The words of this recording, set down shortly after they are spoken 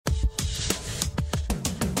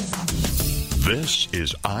This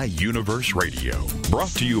is iUniverse Radio,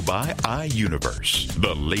 brought to you by iUniverse,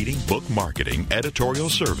 the leading book marketing, editorial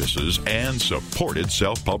services, and supported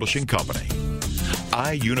self-publishing company.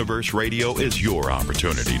 iUniverse Radio is your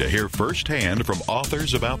opportunity to hear firsthand from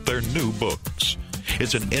authors about their new books.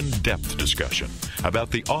 It's an in-depth discussion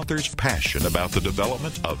about the author's passion about the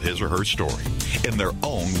development of his or her story in their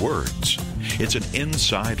own words. It's an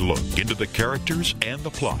inside look into the characters and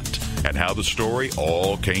the plot and how the story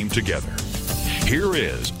all came together. Here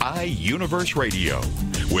is iUniverse Radio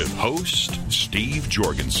with host Steve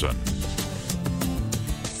Jorgensen.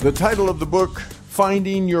 The title of the book,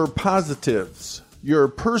 Finding Your Positives, Your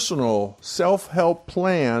Personal Self-Help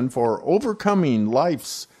Plan for Overcoming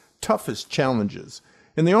Life's Toughest Challenges.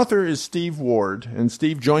 And the author is Steve Ward, and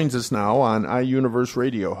Steve joins us now on iUniverse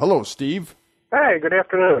Radio. Hello, Steve. Hi, good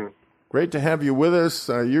afternoon. Great to have you with us.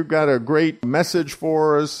 You've got a great message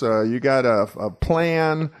for us. You got a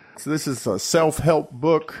plan. So this is a self-help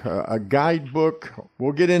book, a guidebook.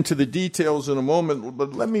 We'll get into the details in a moment,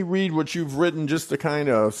 but let me read what you've written just to kind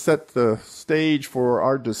of set the stage for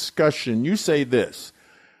our discussion. You say this: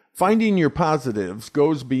 finding your positives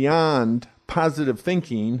goes beyond positive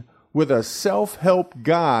thinking with a self-help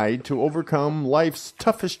guide to overcome life's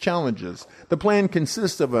toughest challenges. The plan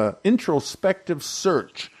consists of an introspective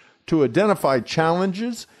search to identify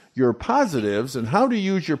challenges, your positives, and how to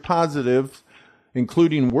use your positives,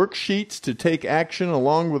 including worksheets to take action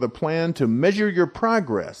along with a plan to measure your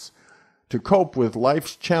progress to cope with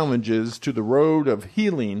life's challenges to the road of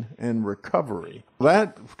healing and recovery.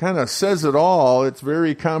 That kind of says it all. It's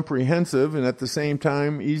very comprehensive and at the same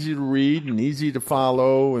time easy to read and easy to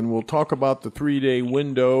follow. And we'll talk about the 3-day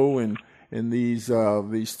window and these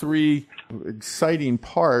three exciting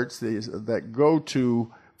parts that go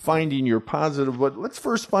to finding your positive. But let's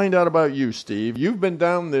first find out about you, Steve. You've been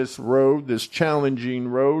down this road, this challenging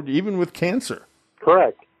road, even with cancer.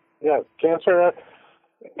 Correct. Yeah, cancer.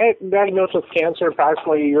 Diagnosed with cancer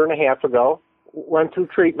approximately a year and a half ago. Went through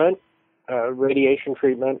treatment, radiation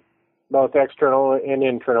treatment, both external and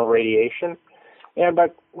internal radiation.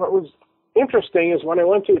 But what was interesting is when I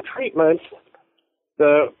went through treatment,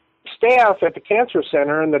 the staff at the cancer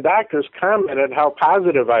center and the doctors commented how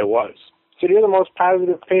positive I was. So you're the most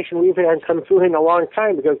positive patient we've had come through in a long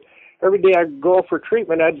time, because every day I go for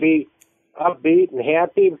treatment, I'd be upbeat and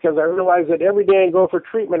happy because I realized that every day I go for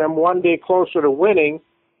treatment, I'm one day closer to winning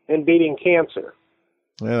and beating cancer.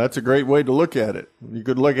 Yeah, that's a great way to look at it. You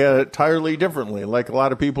could look at it entirely differently, like a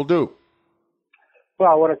lot of people do.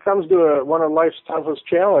 Well, when it comes to one of life's toughest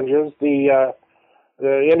challenges, the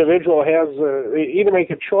individual has either make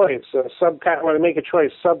a choice,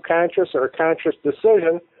 subconscious or a conscious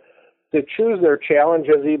decision to choose their challenge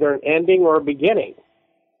as either an ending or a beginning.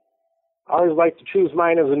 I always like to choose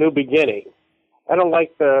mine as a new beginning. I don't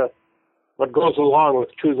like what goes along with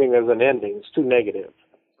choosing as an ending. It's too negative.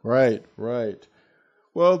 Right.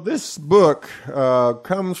 Well, this book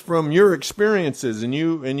comes from your experiences, and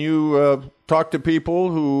you talk to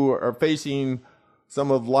people who are facing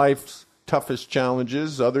some of life's toughest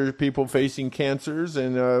challenges, other people facing cancers,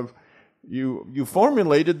 and you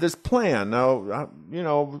formulated this plan. Now,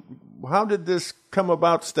 how did this come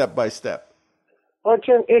about step by step? Well, it's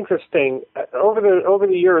interesting. Over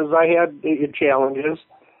the years, I had challenges,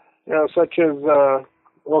 such as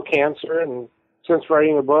cancer, and since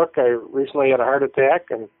writing the book, I recently had a heart attack,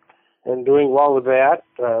 and doing well with that.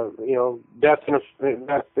 Death in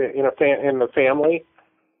the family,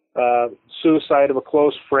 suicide of a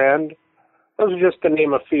close friend. Those are just to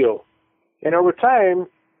name a few. And over time,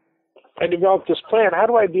 I developed this plan. How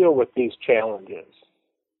do I deal with these challenges?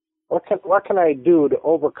 What can I do to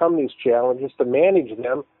overcome these challenges, to manage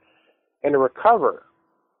them, and to recover?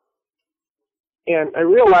 And I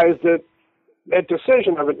realized that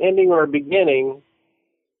decision of an ending or a beginning,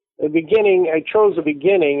 I chose a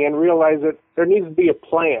beginning and realized that there needs to be a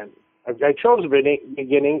plan. I chose a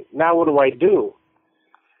beginning, now what do I do?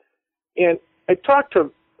 And I talked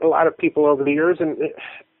to a lot of people over the years, and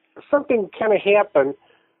something kind of happened.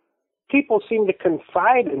 People seem to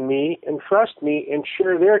confide in me and trust me and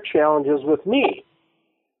share their challenges with me.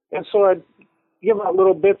 And so I'd give out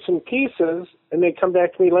little bits and pieces, and they'd come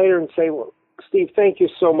back to me later and say, well, Steve, thank you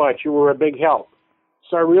so much. You were a big help.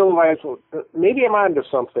 So I realized, well, maybe I'm onto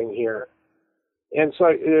something here. And so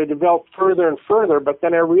I developed further and further, but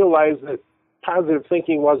then I realized that positive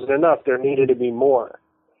thinking wasn't enough. There needed to be more.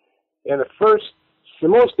 And the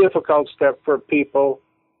most difficult step for people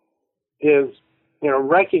is,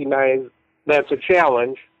 recognize that's a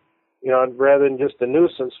challenge, rather than just a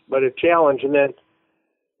nuisance, but a challenge. And then,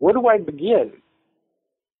 where do I begin?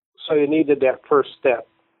 So you needed that first step.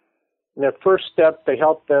 And the first step to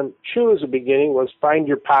help them choose a beginning was find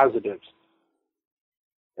your positives.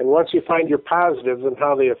 And once you find your positives and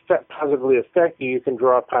how they positively affect you, you can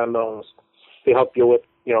draw upon those to help you with,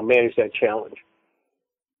 manage that challenge.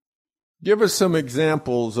 Give us some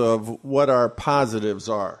examples of what our positives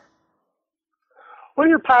are. Well,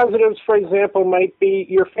 your positives, for example, might be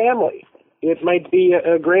your family. It might be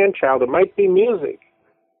a grandchild. It might be music.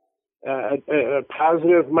 A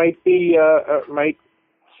positive might be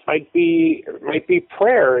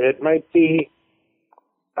prayer. It might be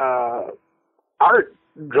art,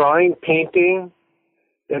 drawing, painting.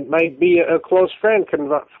 It might be a close friend,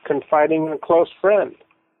 confiding in a close friend.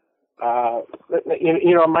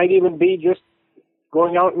 It might even be just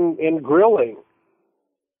going out and grilling.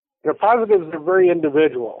 Positives are very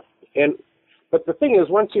individual. But the thing is,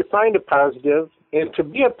 once you find a positive, and to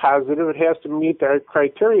be a positive, it has to meet the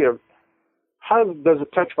criteria of how does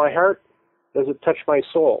it touch my heart? Does it touch my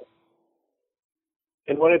soul?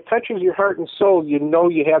 And when it touches your heart and soul, you know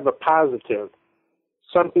you have a positive,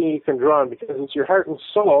 something you can draw on, because it's your heart and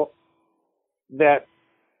soul that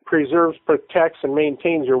preserves, protects, and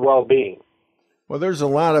maintains your well-being. Well, there's a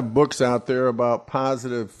lot of books out there about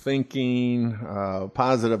positive thinking,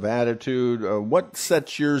 positive attitude. What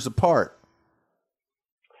sets yours apart?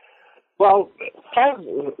 Well,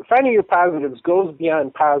 finding your positives goes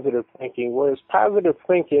beyond positive thinking, whereas positive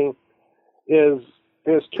thinking is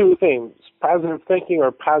two things, positive thinking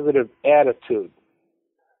or positive attitude.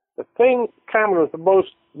 The thing common with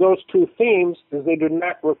those two themes is they do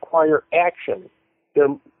not require action.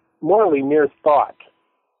 They're morally mere thought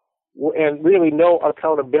and really no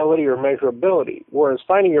accountability or measurability, whereas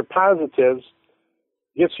finding your positives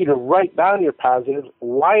gets you to write down your positives,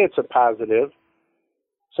 why it's a positive,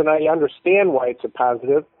 so now you understand why it's a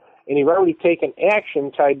positive, and you've already taken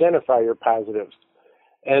action to identify your positives.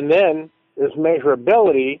 And then there's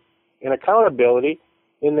measurability and accountability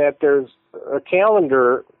in that there's a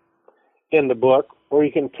calendar in the book where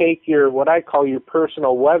you can take what I call your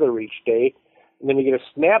personal weather each day, and then you get a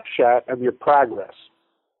snapshot of your progress.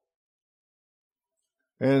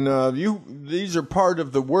 And these are part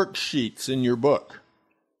of the worksheets in your book.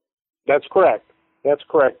 That's correct.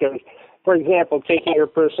 For example, taking your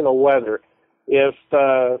personal weather. If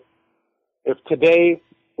today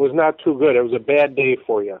was not too good, it was a bad day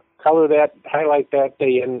for you, highlight that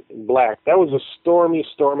day in black. That was a stormy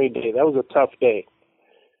day. That was a tough day.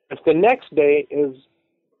 If the next day is,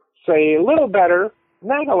 say, a little better,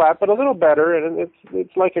 not a lot, but a little better, and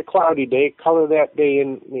it's like a cloudy day, color that day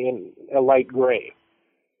in a light gray.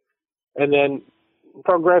 And then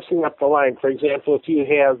progressing up the line, for example, if you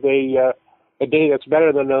have a day that's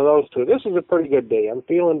better than those two, this is a pretty good day. I'm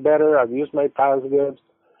feeling better. I've used my positives.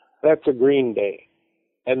 That's a green day.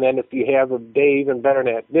 And then if you have a day even better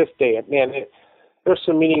than that, this day, man, there's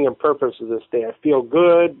some meaning and purpose to this day. I feel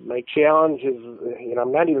good. My challenge is,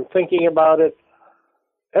 I'm not even thinking about it.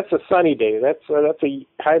 That's a sunny day. That's a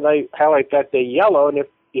highlight that day yellow. And if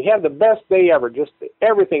you have the best day ever, just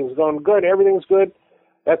everything's going good, everything's good,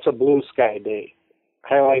 that's a blue sky day.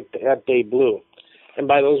 Highlight that day blue. And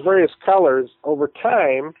by those various colors, over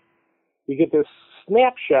time, you get this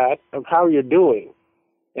snapshot of how you're doing.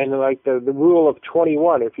 And like the rule of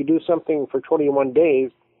 21, if you do something for 21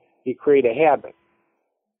 days, you create a habit.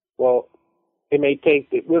 Well, it may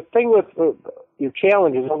take, the thing with your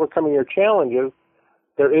challenges, overcoming your challenges,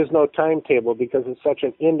 there is no timetable because it's such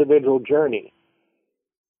an individual journey.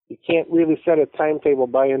 You can't really set a timetable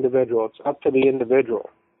by individual. It's up to the individual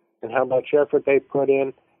and how much effort they put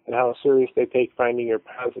in and how serious they take finding your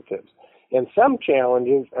positives. And some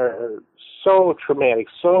challenges are so traumatic,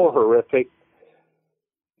 so horrific,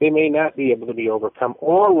 they may not be able to be overcome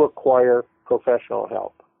or require professional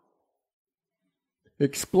help.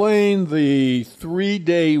 Explain the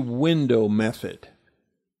 3-day window method.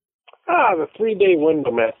 The 3-day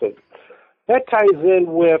window method. That ties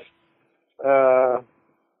in with a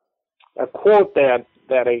quote that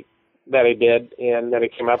I did and that I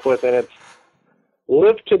came up with, and it's,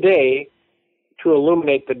 live today to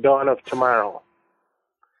illuminate the dawn of tomorrow.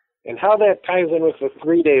 And how that ties in with the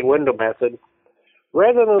 3-day window method,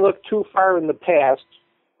 rather than look too far in the past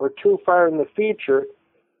or too far in the future,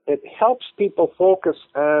 it helps people focus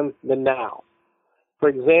on the now. For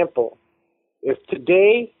example, if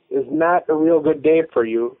today is not a real good day for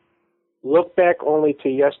you, look back only to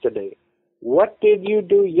yesterday. What did you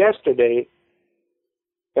do yesterday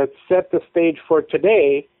that set the stage for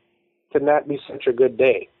today to not be such a good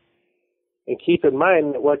day? And keep in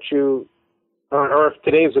mind that or if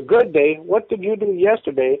today is a good day, what did you do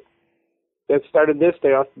yesterday that started this day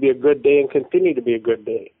off to be a good day and continue to be a good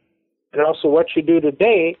day? And also what you do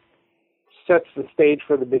today sets the stage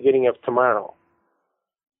for the beginning of tomorrow.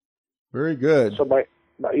 Very good. So by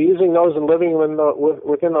using those and living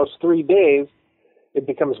within those 3 days, it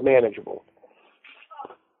becomes manageable.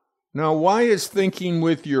 Now, why is thinking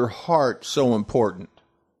with your heart so important?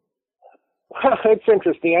 It's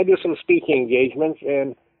interesting. I do some speaking engagements,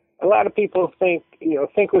 and a lot of people think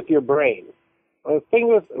with your brain. The thing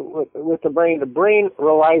with the brain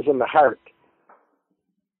relies on the heart.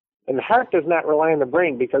 And the heart does not rely on the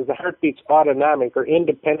brain because the heart beats autonomic or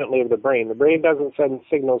independently of the brain. The brain doesn't send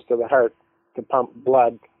signals to the heart to pump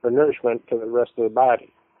blood or nourishment to the rest of the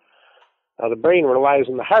body. Now, the brain relies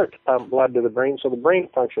on the heart to pump blood to the brain so the brain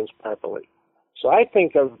functions properly. So I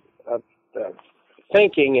think of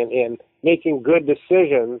thinking and making good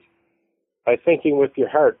decisions by thinking with your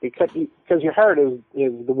heart, because your heart is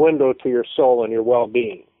the window to your soul and your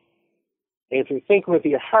well-being. And if you think with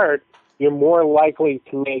your heart, you're more likely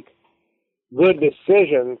to make good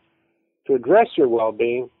decisions to address your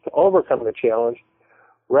well-being, to overcome the challenge,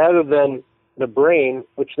 rather than the brain,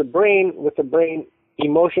 with the brain,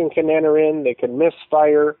 emotion can enter in, they can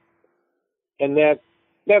misfire, and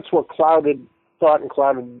that's where clouded thought and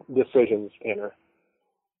clouded decisions enter.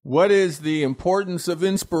 What is the importance of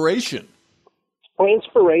inspiration? Well,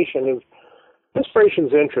 inspiration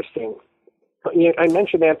is interesting. I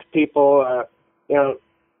mentioned that to people,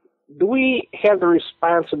 do we have the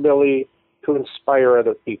responsibility to inspire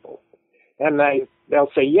other people? And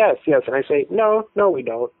they'll say, yes, and I say, no, we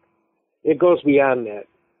don't. It goes beyond that.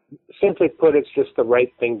 Simply put, it's just the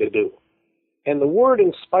right thing to do. And the word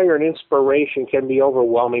inspire and inspiration can be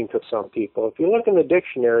overwhelming to some people. If you look in the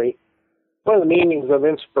dictionary, one of the meanings of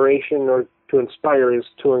inspiration or to inspire is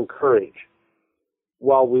to encourage.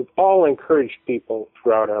 While we've all encouraged people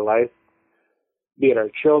throughout our life, be it our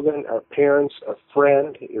children, our parents, a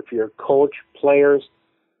friend, if you're a coach, players,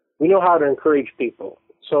 we know how to encourage people.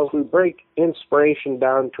 So if we break inspiration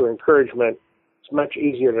down to encouragement, it's much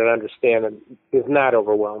easier to understand and is not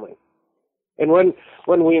overwhelming. And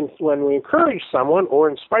when we encourage someone or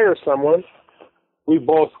inspire someone, we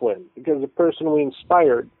both win, because the person we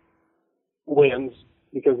inspired wins,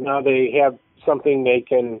 because now they have something they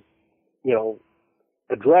can,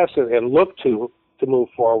 address and look to move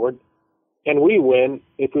forward. And we win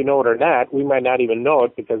if we know it or not. We might not even know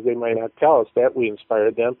it because they might not tell us that we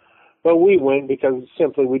inspired them. But we win because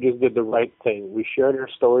simply we just did the right thing. We shared our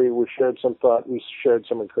story, we shared some thought, we shared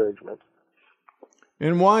some encouragement.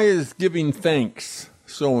 And why is giving thanks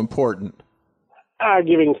so important?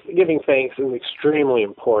 Giving thanks is extremely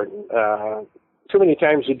important. Too many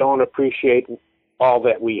times you don't appreciate all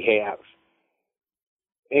that we have.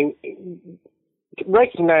 And to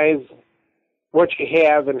recognize what you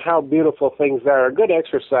have and how beautiful things are. A good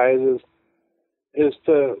exercise is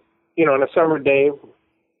to, on a summer day,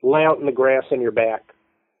 lay out in the grass on your back.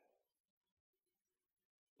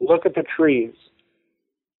 Look at the trees,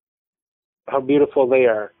 how beautiful they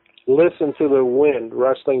are. Listen to the wind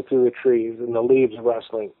rustling through the trees and the leaves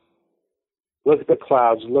rustling. Look at the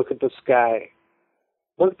clouds. Look at the sky.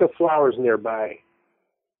 Look at the flowers nearby.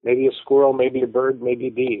 Maybe a squirrel, maybe a bird, maybe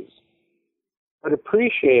bees. But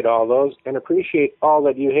appreciate all those and appreciate all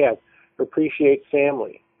that you have. Appreciate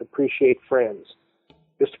family. Appreciate friends.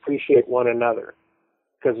 Just appreciate one another,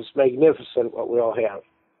 because it's magnificent what we all have.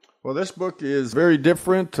 Well, this book is very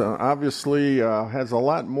different. Obviously, has a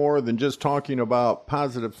lot more than just talking about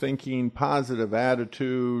positive thinking, positive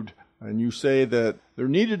attitude. And you say that there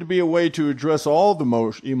needed to be a way to address all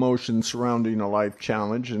the emotions surrounding a life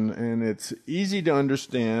challenge. And it's easy to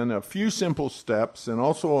understand, a few simple steps, and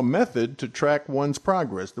also a method to track one's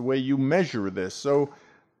progress, the way you measure this. So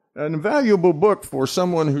an invaluable book for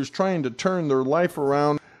someone who's trying to turn their life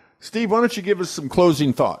around. Steve, why don't you give us some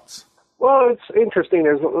closing thoughts? Well, it's interesting.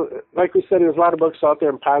 Like we said, there's a lot of books out there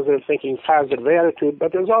in positive thinking, positive attitude,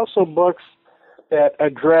 but there's also books that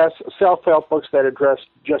address, self-help books that address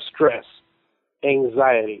just stress,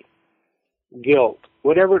 anxiety, guilt,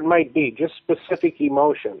 whatever it might be, just specific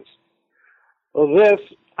emotions. Well,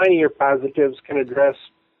 Finding Your Positives, can address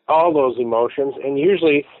all those emotions, and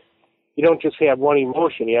usually you don't just have one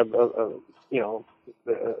emotion, you have,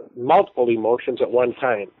 multiple emotions at one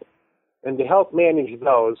time. And to help manage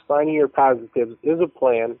those, Finding Your Positives is a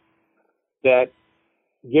plan that,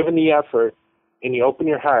 given the effort and you open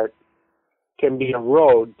your heart, can be a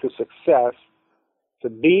road to success to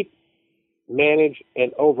beat, manage,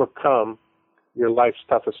 and overcome your life's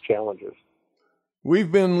toughest challenges.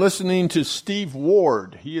 We've been listening to Steve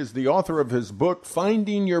Ward. He is the author of his book,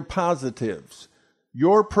 Finding Your Positives,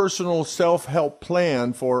 Your Personal Self-Help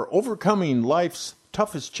Plan for Overcoming Life's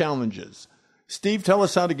Toughest Challenges. Steve, tell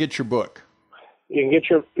us how to get your book. You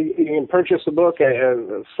can purchase the book at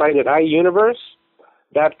a site at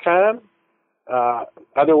iUniverse.com.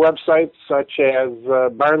 Other websites such as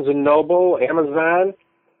Barnes & Noble, Amazon,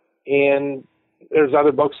 and there's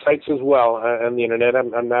other book sites as well on the internet.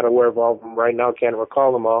 I'm not aware of all of them right now, can't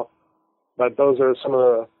recall them all. But those are some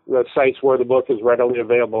of the sites where the book is readily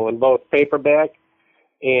available in both paperback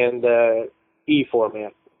and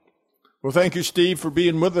e-format. Well, thank you, Steve, for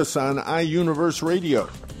being with us on iUniverse Radio.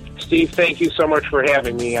 Steve, thank you so much for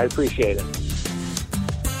having me. I appreciate it.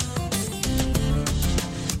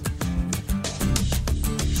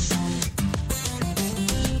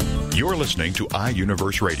 You're listening to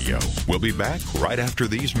iUniverse Radio. We'll be back right after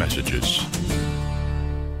these messages.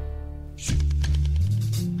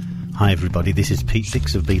 Hi everybody, this is Pete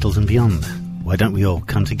Dix of Beatles and Beyond. Why don't we all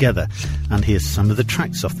come together and hear some of the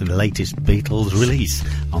tracks off the latest Beatles release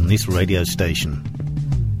on this radio station.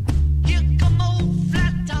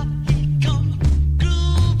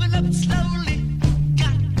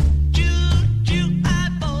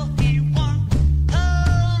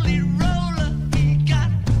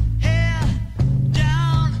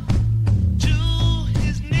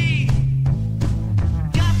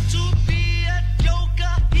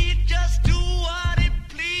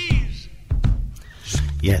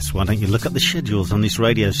 Yes, why don't you look up the schedules on this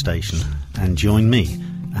radio station and join me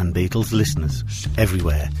and Beatles listeners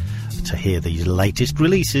everywhere to hear these latest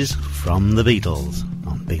releases from the Beatles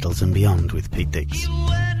on Beatles and Beyond with Pete Dix.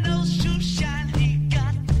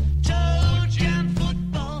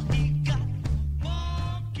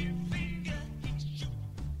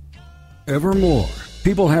 Evermore,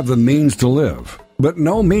 people have the means to live, but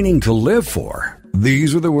no meaning to live for.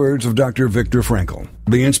 These are the words of Dr. Viktor Frankl,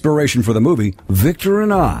 the inspiration for the movie Victor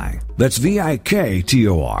and I. That's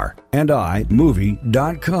VIKTOR and I,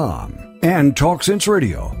 movie.com. And Talk Sense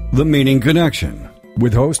Radio, The Meaning Connection,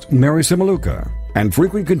 with host Mary Simaluka and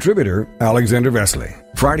frequent contributor Alexander Vesley.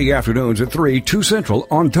 Friday afternoons at 3, 2 Central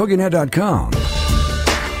on TogiNet.com.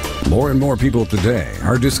 More and more people today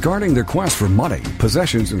are discarding their quest for money,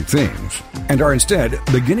 possessions, and things, and are instead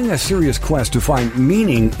beginning a serious quest to find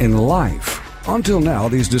meaning in life. Until now,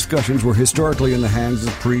 these discussions were historically in the hands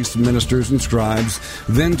of priests, ministers, and scribes,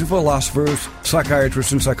 then to philosophers,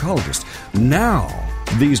 psychiatrists, and psychologists. Now,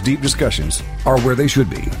 these deep discussions are where they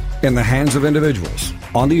should be, in the hands of individuals,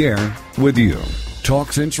 on the air with you.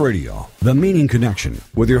 Talk Sense Radio, The Meaning Connection,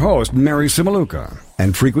 with your host, Mary Simaluka,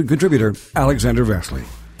 and frequent contributor, Alexander Vesley.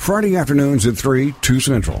 Friday afternoons at 3, 2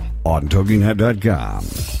 Central on TogiNet.com.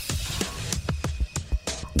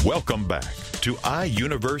 Welcome back to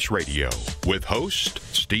iUniverse Radio with host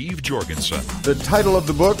Steve Jorgensen. The title of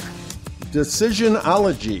the book,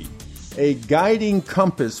 Decisionology, a guiding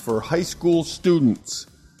compass for high school students.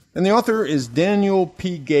 And the author is Daniel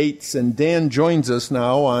P. Gates, and Dan joins us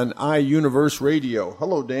now on iUniverse Radio.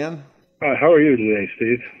 Hello, Dan. How are you today,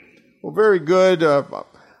 Steve? Well, very good.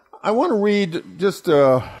 I want to read just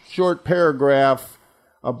a short paragraph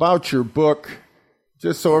about your book,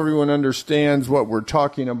 just so everyone understands what we're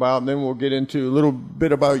talking about, and then we'll get into a little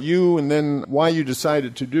bit about you and then why you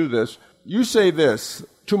decided to do this. You say this: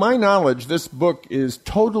 to my knowledge, this book is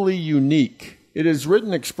totally unique. It is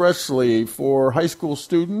written expressly for high school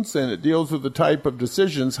students, and it deals with the type of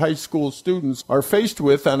decisions high school students are faced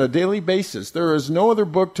with on a daily basis. There is no other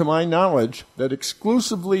book, to my knowledge, that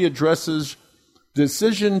exclusively addresses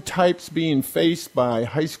decision types being faced by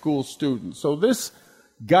high school students. So this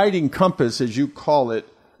guiding compass, as you call it,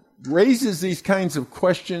 raises these kinds of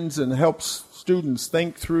questions and helps students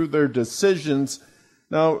think through their decisions.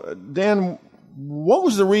 Now, Dan, what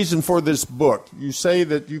was the reason for this book? You say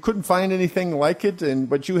that you couldn't find anything like it,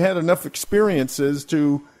 but you had enough experiences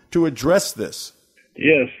to address this.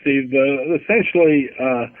 Yes, Steve. Essentially,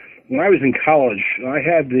 when I was in college, I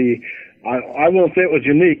had I won't say it was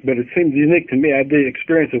unique, but it seemed unique to me. I had the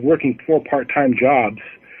experience of working 4 part-time jobs,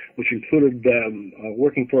 which included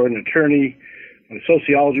working for an attorney, a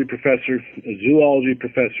sociology professor, a zoology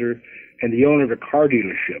professor, and the owner of a car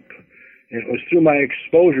dealership. And it was through my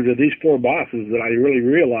exposure to these 4 bosses that I really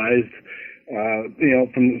realized,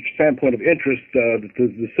 from the standpoint of interest, that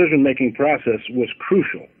the decision-making process was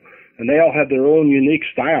crucial. And they all had their own unique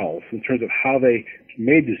styles in terms of how they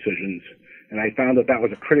made decisions. And I found that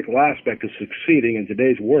was a critical aspect of succeeding in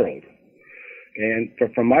today's world. And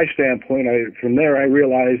from my standpoint, from there I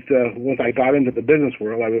realized, once I got into the business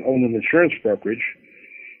world, I owned an insurance brokerage.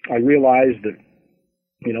 I realized that,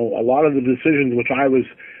 a lot of the decisions which I was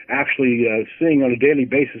actually seeing on a daily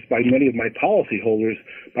basis by many of my policyholders,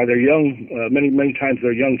 by their young, many times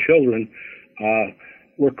their young children,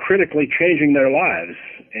 were critically changing their lives.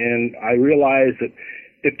 And I realized that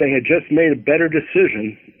if they had just made a better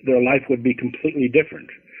decision, their life would be completely different.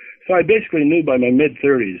 So I basically knew by my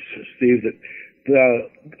mid-30s, Steve, that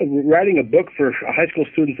writing a book for high school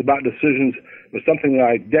students about decisions was something that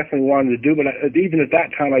I definitely wanted to do, but even at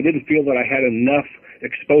that time, I didn't feel that I had enough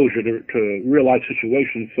exposure to real-life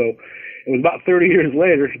situations. So it was about 30 years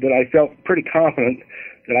later that I felt pretty confident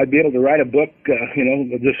that I'd be able to write a book,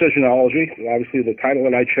 Decisionology, obviously the title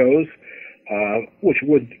that I chose, which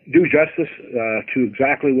would do justice to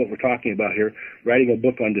exactly what we're talking about here, writing a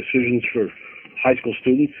book on decisions for high school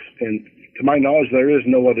students. And to my knowledge, there is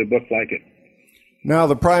no other book like it. Now,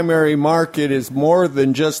 the primary market is more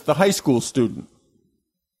than just the high school student.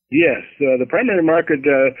 Yes, the primary market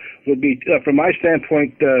would be, from my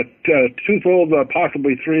standpoint, twofold,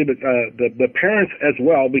 possibly three, but the parents as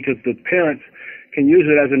well, because the parents can use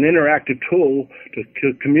it as an interactive tool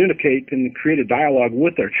to communicate and create a dialogue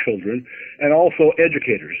with their children, and also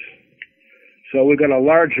educators. So we've got a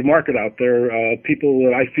large market out there, people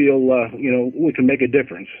that I feel, we can make a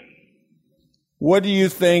difference. What do you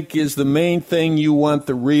think is the main thing you want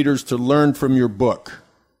the readers to learn from your book?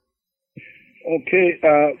 Okay,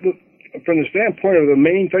 from the standpoint of the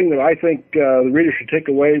main thing that I think the reader should take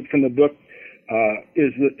away from the book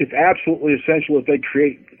is that it's absolutely essential that they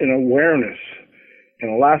create an awareness and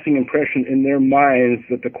a lasting impression in their minds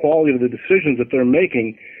that the quality of the decisions that they're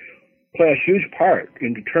making play a huge part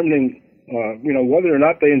in determining, whether or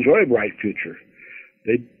not they enjoy a bright future.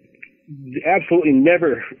 They absolutely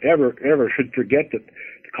never, ever, ever should forget that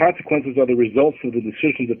the consequences are the results of the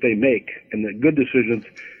decisions that they make, and that good decisions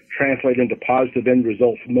translate into positive end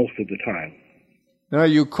results most of the time. Now,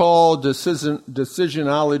 you call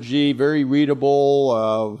Decisionology very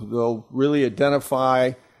readable. They'll really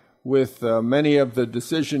identify with many of the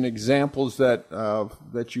decision examples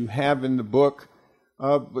that you have in the book.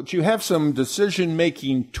 But you have some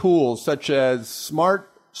decision-making tools, such as Smart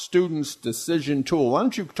Students Decision Tool. Why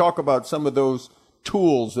don't you talk about some of those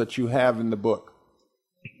tools that you have in the book?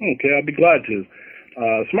 Okay, I'd be glad to.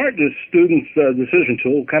 Smart Students Decision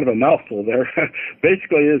Tool, kind of a mouthful there,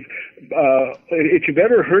 basically is, if you've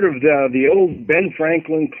ever heard of the old Ben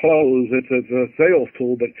Franklin close, it's a sales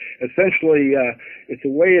tool, but essentially it's a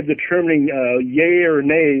way of determining yay or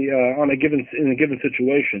nay in a given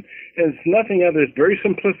situation. And it's nothing other, it's very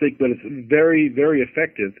simplistic, but it's very, very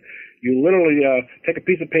effective. You literally take a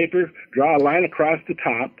piece of paper, draw a line across the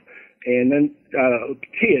top, and then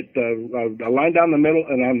key it, a line down the middle,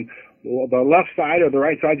 and on the left side or the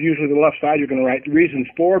right side, usually the left side, you're going to write reasons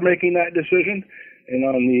for making that decision. And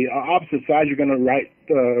on the opposite side, you're going to write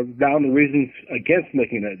down the reasons against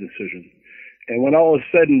making that decision. And when all is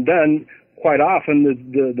said and done, quite often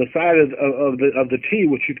the side of the T,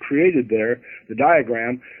 which you've created there, the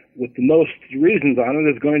diagram, with the most reasons on it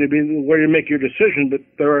is going to be where you make your decision. But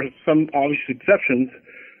there are some obvious exceptions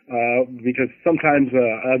because sometimes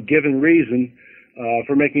a given reason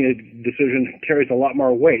for making a decision carries a lot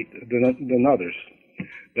more weight than others.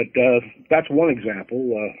 But that's one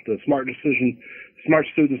example. The Smart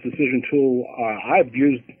Students Decision Tool I've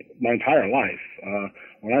used my entire life.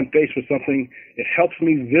 When I'm faced with something, it helps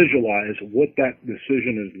me visualize what that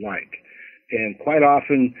decision is like. And quite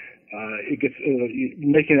often, it gets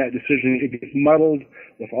making that decision, it gets muddled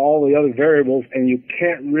with all the other variables, and you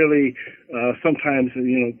can't really sometimes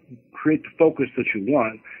create the focus that you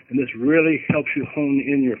want. And this really helps you hone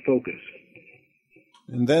in your focus.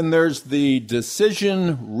 And then there's the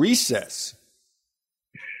decision recess.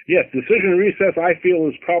 Yes, decision recess, I feel,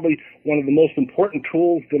 is probably one of the most important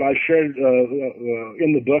tools that I shared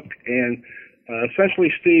in the book. And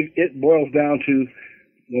essentially, Steve, it boils down to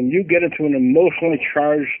when you get into an emotionally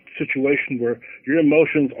charged situation where your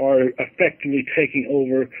emotions are effectively taking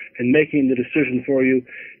over and making the decision for you,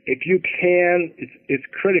 if you can, it's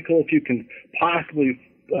critical if you can possibly,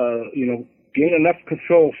 gain enough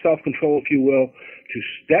control, self-control, if you will, to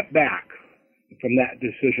step back from that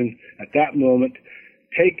decision at that moment.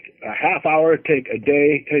 Take a half hour, take a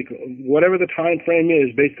day, take whatever the time frame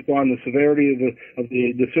is based upon the severity of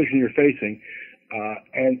the decision you're facing,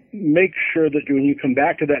 and make sure that when you come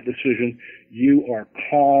back to that decision, you are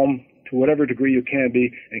calm to whatever degree you can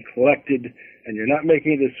be and collected, and you're not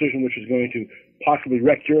making a decision which is going to possibly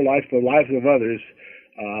wreck your life, the lives of others,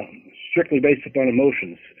 strictly based upon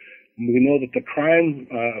emotions. We know that the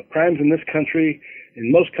crimes in this country,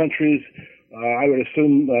 in most countries, I would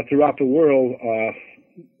assume throughout the world,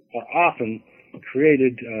 are often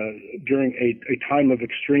created during a time of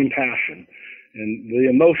extreme passion. And the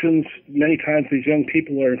emotions, many times these young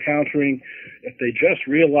people are encountering, if they just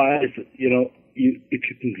realize that, if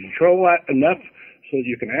you can control that enough so that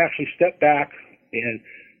you can actually step back and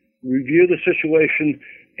review the situation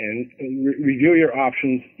and review your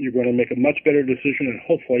options, you're going to make a much better decision and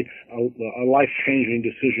hopefully a life-changing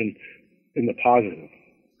decision in the positive.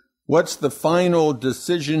 What's the final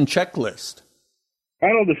decision checklist?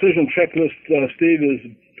 Final decision checklist, Steve, is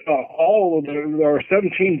there are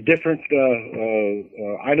 17 different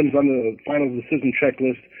items on the final decision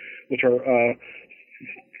checklist, which are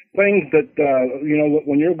things that,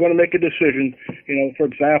 when you're going to make a decision, for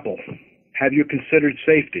example, have you considered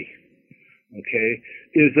safety? Okay.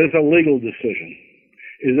 Is this a legal decision?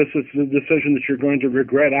 Is this a decision that you're going to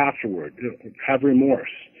regret afterward, have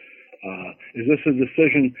remorse? Is this a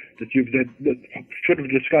decision that that should have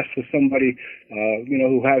discussed with somebody,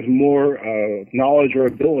 who has more knowledge or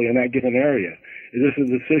ability in that given area? Is this a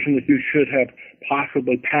decision that you should have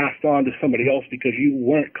possibly passed on to somebody else because you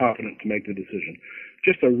weren't confident to make the decision?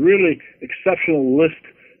 Just a really exceptional list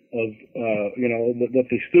of, that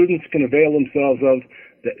the students can avail themselves of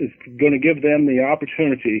that is going to give them the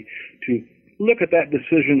opportunity to look at that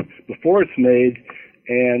decision before it's made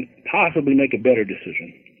and possibly make a better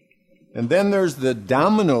decision. And then there's the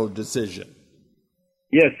domino decision.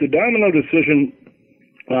 Yes, the domino decision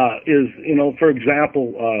is, for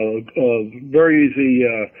example, a very easy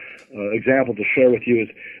example to share with you is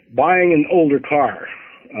buying an older car.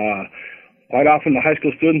 Quite often the high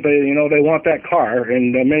school students, they want that car,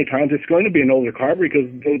 and many times it's going to be an older car because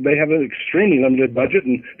they have an extremely limited budget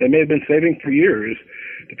and they may have been saving for years.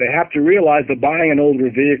 But they have to realize that buying an older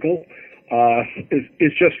vehicle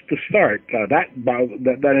is just the start. That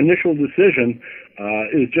initial decision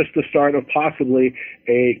is just the start of possibly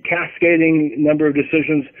a cascading number of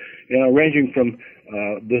decisions, ranging from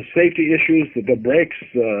the safety issues, the brakes,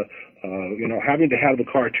 having to have the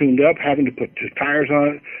car tuned up, having to put tires on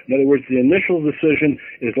it. In other words, the initial decision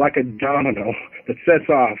is like a domino that sets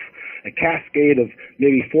off a cascade of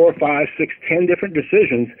maybe 4, 5, 6, 10 different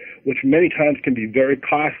decisions, which many times can be very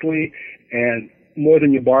costly and more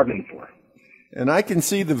than you bargained for. And I can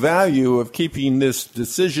see the value of keeping this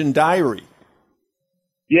decision diary.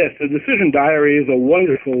 Yes, the decision diary is a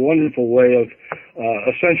wonderful, wonderful way of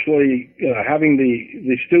essentially having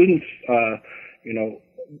the students,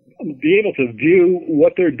 be able to view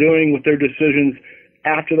what they're doing with their decisions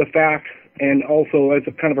after the fact, and also as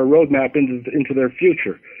a kind of a roadmap into their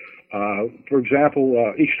future. For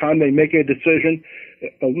example, each time they make a decision,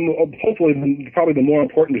 hopefully probably the more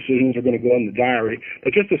important decisions are going to go in the diary,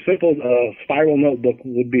 but just a simple spiral notebook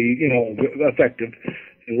would be, effective.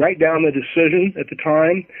 And write down the decision at the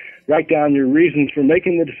time, write down your reasons for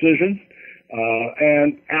making the decision,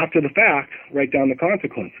 and after the fact, write down the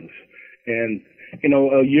consequences. And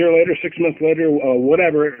a year later, 6 months later,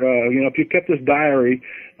 whatever, if you kept this diary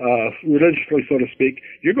religiously, so to speak,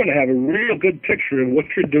 you're going to have a real good picture of what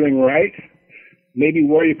you're doing right, maybe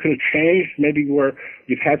where you could have changed, maybe where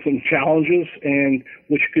you've had some challenges, and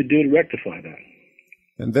what you could do to rectify that.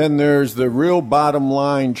 And then there's the real bottom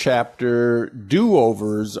line chapter,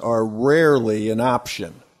 do-overs are rarely an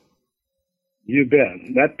option. You bet.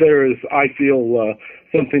 That there is, I feel,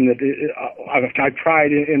 something that I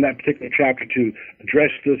tried in that particular chapter to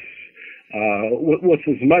address this with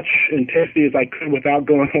as much intensity as I could without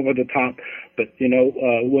going over the top. But,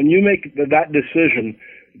 when you make that decision,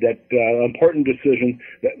 that important decision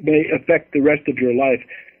that may affect the rest of your life,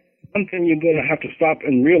 one thing you're going to have to stop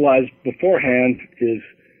and realize beforehand is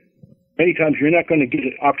many times you're not going to get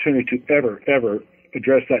an opportunity to ever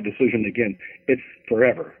address that decision again. It's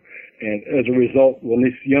forever. And as a result, when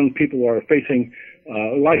these young people are facing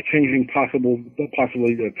life-changing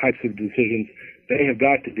possibly the types of decisions, they have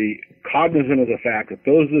got to be cognizant of the fact that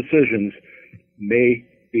those decisions may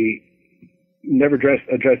be never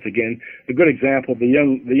addressed again. A good example, the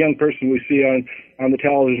young person we see on the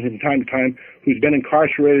television from time to time who's been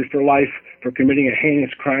incarcerated for life for committing a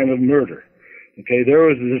heinous crime of murder. Okay, there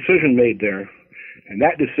was a decision made there, and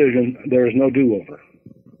that decision, there is no do-over.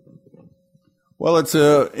 Well, it's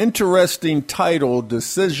an interesting title,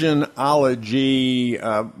 Decisionology,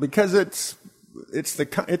 because it's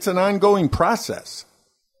an ongoing process.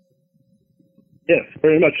 Yes,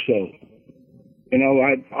 very much so.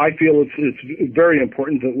 I feel it's very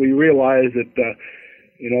important that we realize that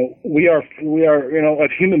we are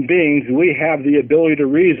as human beings, we have the ability to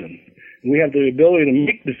reason. We have the ability to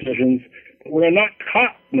make decisions, but we're not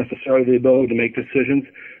taught necessarily the ability to make decisions.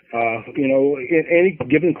 In any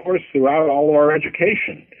given course throughout all of our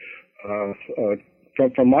education.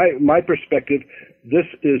 From my perspective, this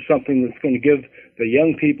is something that's going to give the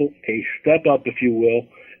young people a step up, if you will,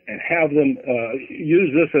 and have them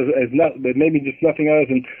use this as maybe just nothing other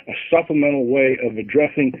than a supplemental way of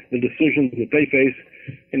addressing the decisions that they face,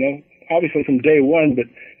 obviously from day one,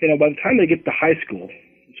 but, by the time they get to high school,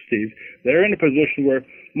 Steve, they're in a position where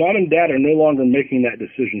mom and dad are no longer making that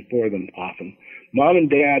decision for them often. Mom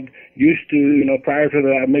and dad used to, prior to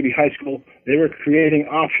that, maybe high school, they were creating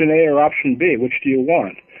option A or option B. Which do you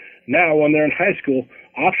want? Now, when they're in high school,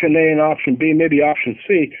 option A and option B, maybe option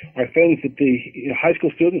C, are things that the high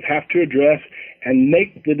school students have to address and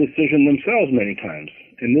make the decision themselves many times.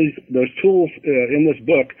 And there's tools in this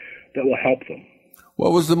book that will help them.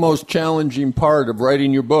 What was the most challenging part of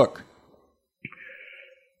writing your book?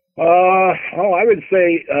 I would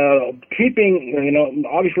say keeping,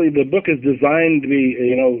 obviously the book is designed to be,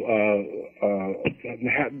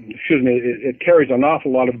 it carries an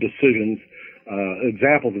awful lot of decisions,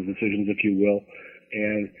 examples of decisions, if you will,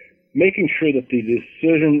 and making sure that the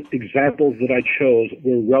decision examples that I chose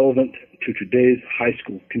were relevant to today's high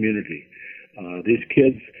school community. These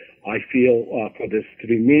kids, I feel, for this to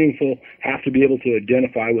be meaningful, have to be able to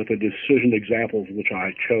identify with the decision examples which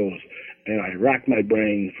I chose. And I racked my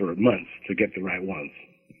brain for months to get the right ones.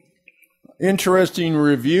 Interesting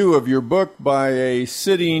review of your book by a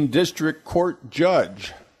sitting district court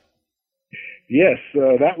judge. Yes,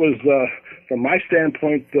 that was, from my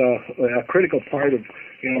standpoint, a critical part of,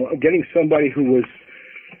 getting somebody who was,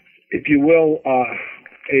 if you will,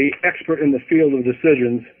 a expert in the field of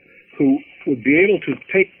decisions, who would be able to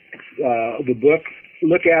take the book,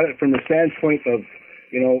 look at it from the standpoint of,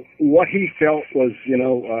 what he felt was,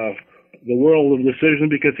 the world of decision,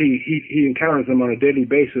 because he encounters them on a daily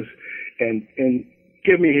basis, and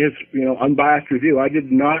give me his unbiased review. I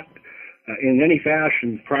did not in any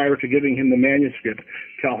fashion prior to giving him the manuscript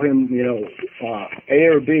tell him A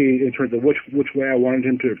or B in terms of which way I wanted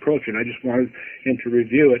him to approach it. I just wanted him to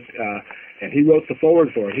review it, and he wrote the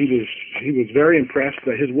foreword for it. He was very impressed.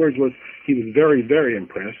 His words was he was very, very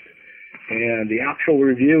impressed, and the actual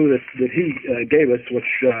review that he gave us,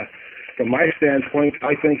 which from my standpoint,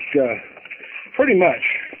 I think pretty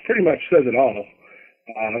much says it all.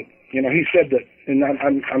 He said that, and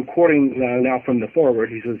I'm quoting now from the foreword.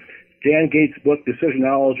 He says, Dan Gates' book,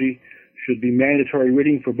 Decisionology, should be mandatory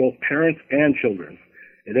reading for both parents and children.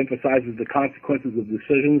 It emphasizes the consequences of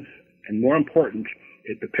decisions, and more important,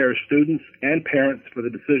 it prepares students and parents for the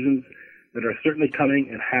decisions that are certainly coming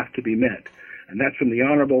and have to be met. And that's from the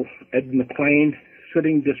Honorable Ed McLean,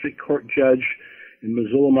 sitting district court judge in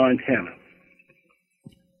Missoula, Montana.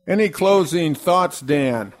 Any closing thoughts,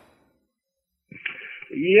 Dan?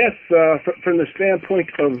 Yes, from the standpoint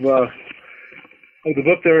of the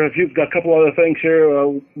book, there are a couple other things here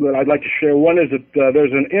that I'd like to share. One is that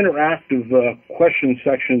there's an interactive question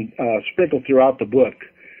section sprinkled throughout the book.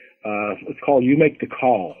 It's called "You Make the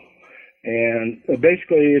Call," and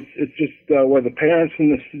basically it's just where the parents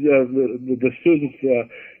and the students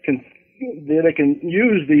can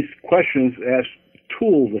use these questions as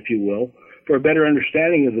tools, if you will, for a better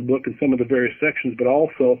understanding of the book and some of the various sections, but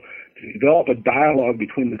also to develop a dialogue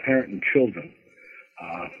between the parent and children.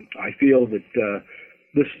 I feel that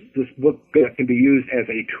this book can be used as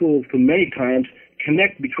a tool to many times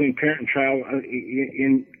connect between parent and child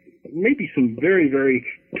in maybe some very, very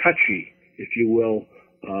touchy, if you will,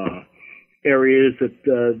 areas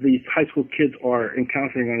that these high school kids are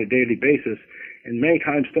encountering on a daily basis, and many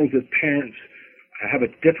times things that parents have a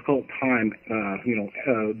difficult time,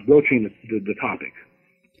 broaching the topic.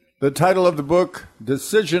 The title of the book,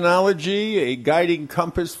 Decisionology, a guiding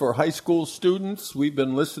compass for high school students. We've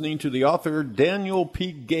been listening to the author, Daniel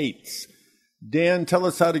P. Gates. Dan, tell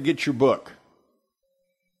us how to get your book.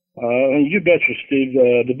 You betcha, Steve.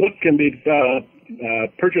 The book can be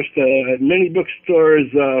purchased at many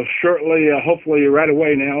bookstores shortly, hopefully right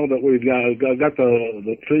away now that we've got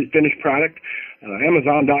the finished product.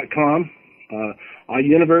 Amazon.com,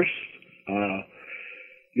 iUniverse,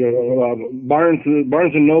 Barnes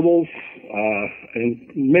and Nobles,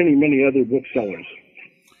 and many other booksellers.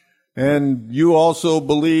 And you also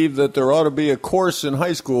believe that there ought to be a course in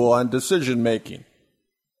high school on decision making.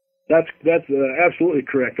 That's absolutely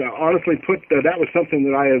correct. Honestly put, that was something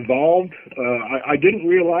that I evolved. I didn't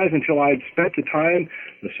realize until I had spent the time,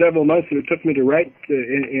 the several months that it took me to write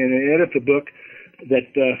and edit the book, that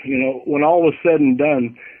when all was said and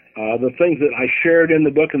done, the things that I shared in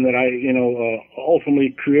the book and that I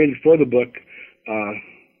ultimately created for the book,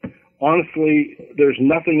 honestly, there's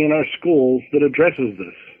nothing in our schools that addresses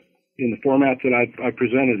this in the format that I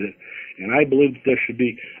presented it. And I believe that there should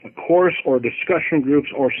be a course or discussion groups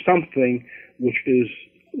or something which is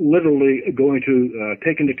literally going to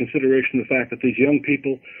take into consideration the fact that these young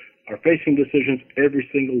people are facing decisions every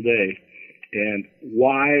single day, and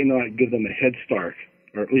why not give them a head start,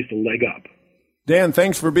 or at least a leg up. Dan,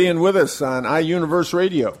 thanks for being with us on iUniverse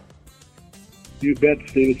Radio. You bet,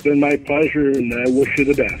 Steve. It's been my pleasure, and I wish you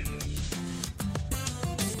the best.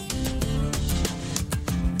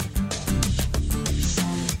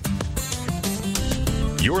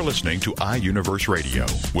 You're listening to iUniverse Radio.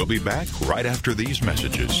 We'll be back right after these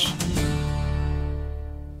messages.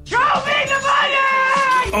 Show me the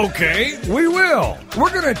money! Okay, we will.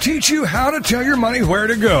 We're going to teach you how to tell your money where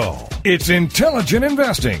to go. It's Intelligent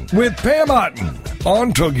Investing with Pam Otten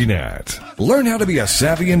on TogiNet. Learn how to be a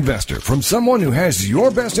savvy investor from someone who has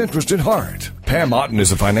your best interest at heart. Pam Otten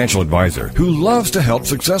is a financial advisor who loves to help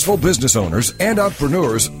successful business owners and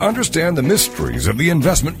entrepreneurs understand the mysteries of the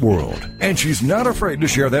investment world, and she's not afraid to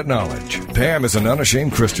share that knowledge. Pam is an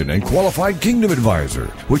unashamed Christian and qualified kingdom advisor,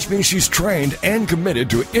 which means she's trained and committed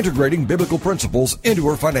to integrating biblical principles into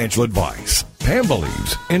her financial advice. Pam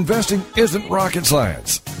believes investing isn't rocket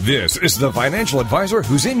science. This is the financial advisor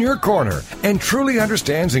who's in your corner and truly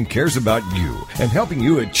understands and cares about you and helping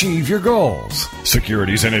you achieve your goals.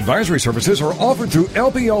 Securities and advisory services are offered through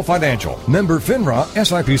LPL Financial, member FINRA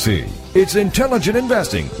SIPC. It's Intelligent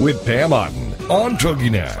Investing with Pam Otten on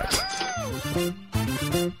TogiNet.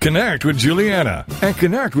 Connect with Juliana and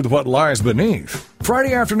connect with what lies beneath.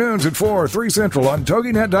 Friday afternoons at 4, 3 Central on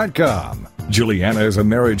TogiNet.com. Juliana is a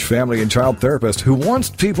marriage, family, and child therapist who wants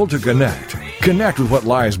people to connect. Connect with what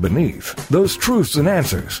lies beneath, those truths and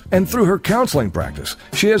answers. And through her counseling practice,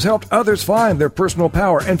 she has helped others find their personal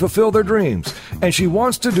power and fulfill their dreams. And she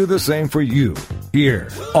wants to do the same for you. Here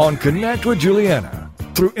on Connect with Juliana.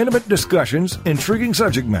 Through intimate discussions, intriguing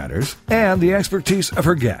subject matters, and the expertise of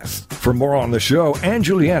her guests. For more on the show and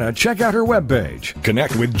Juliana, check out her webpage,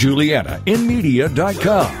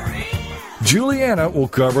 connectwithjulianainmedia.com. Juliana will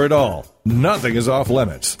cover it all. Nothing is off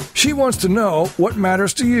limits. She wants to know what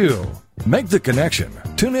matters to you. Make the connection.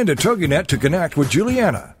 Tune into TogiNet to connect with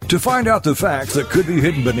Juliana to find out the facts that could be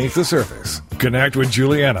hidden beneath the surface. Connect with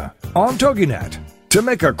Juliana on TogiNet to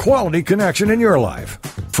make a quality connection in your life.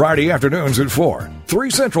 Friday afternoons at 4, 3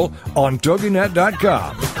 Central on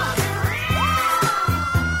TogiNet.com.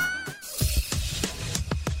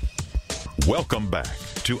 Welcome back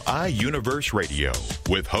to iUniverse Radio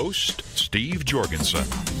with host Steve Jorgensen.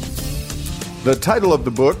 The title of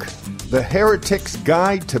the book, The Heretic's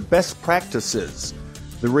Guide to Best Practices,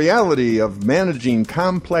 the reality of managing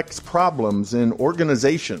complex problems in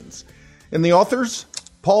organizations. And the authors,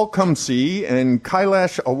 Paul Culmsee and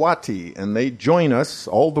Kailash Awati, and they join us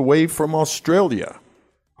all the way from Australia.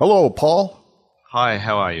 Hello, Paul. Hi,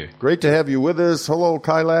 how are you? Great to have you with us. Hello,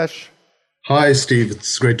 Kailash. Hi, Steve.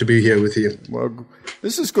 It's great to be here with you. Well,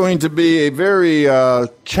 this is going to be a very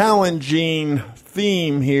challenging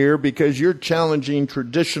theme here because you're challenging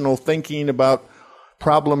traditional thinking about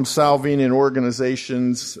problem solving in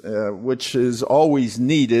organizations, which is always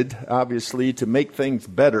needed, obviously, to make things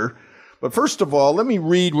better. But first of all, let me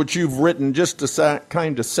read what you've written just to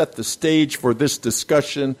kind of set the stage for this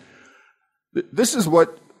discussion. This is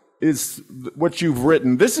what you've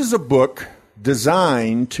written. This is a book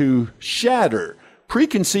designed to shatter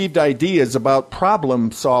preconceived ideas about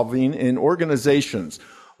problem solving in organizations,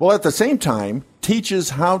 while at the same time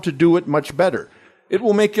teaches how to do it much better. It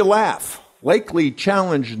will make you laugh, likely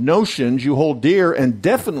challenge notions you hold dear, and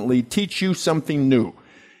definitely teach you something new.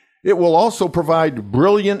 It will also provide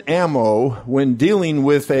brilliant ammo when dealing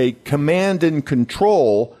with a command and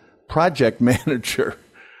control project manager.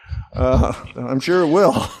 I'm sure it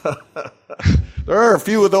will. There are a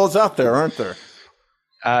few of those out there, aren't there?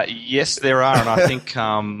 Yes, there are, and I think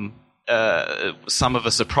some of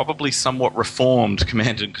us are probably somewhat reformed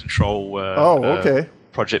command and control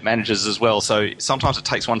project managers as well, so sometimes it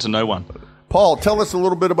takes one to know one. Paul, tell us a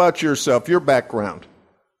little bit about yourself, your background.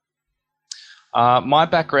 My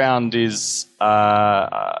background is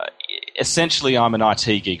essentially I'm an IT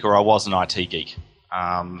geek, or I was an IT geek.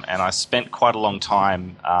 And I spent quite a long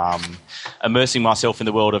time immersing myself in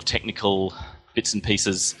the world of technical bits and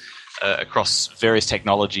pieces across various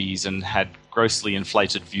technologies, and had grossly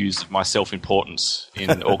inflated views of my self-importance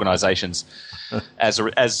in organizations as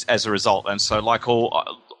a result. And so, like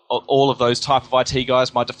all of those type of IT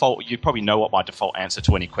guys, my default, you probably know what my default answer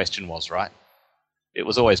to any question was, right? It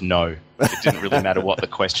was always no. It didn't really matter what the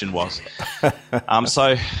question was.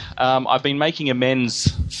 So I've been making amends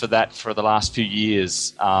for that for the last few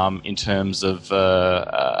years in terms of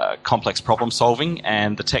complex problem solving,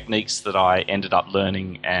 and the techniques that I ended up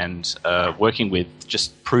learning and working with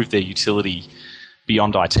just proved their utility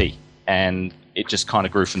beyond IT, and it just kind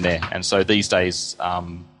of grew from there. And so these days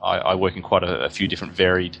I work in quite a few different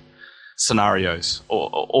varied scenarios,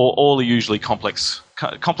 all are usually complex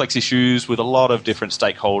issues with a lot of different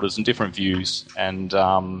stakeholders and different views, and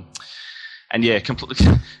yeah,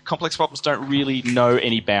 complex problems don't really know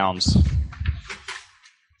any bounds.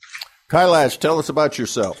 Kailash, tell us about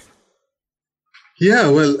yourself. Yeah,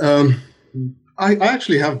 well, I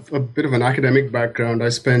actually have a bit of an academic background. I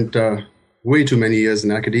spent way too many years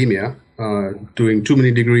in academia, doing too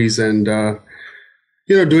many degrees and,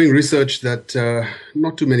 doing research that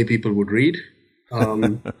not too many people would read.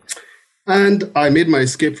 And I made my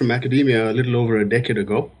escape from academia a little over a decade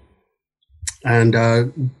ago. And, I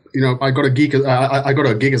got a gig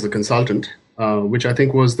as a consultant, which I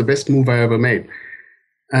think was the best move I ever made.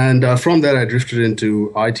 And from there, I drifted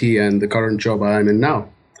into IT and the current job I am in now.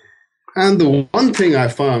 And the one thing I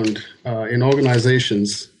found in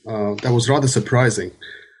organizations that was rather surprising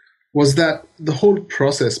was that the whole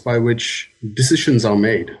process by which decisions are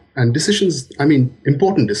made, and decisions, I mean,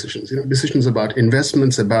 important decisions, decisions about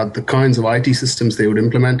investments, about the kinds of IT systems they would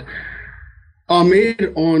implement, are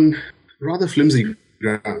made on rather flimsy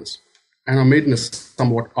grounds and are made in a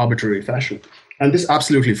somewhat arbitrary fashion. And this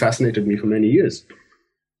absolutely fascinated me for many years.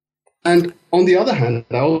 And on the other hand,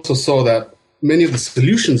 I also saw that many of the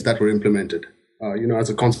solutions that were implemented, as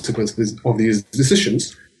a consequence of these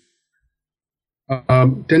decisions,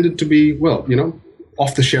 tended to be,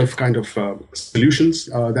 off-the-shelf kind of solutions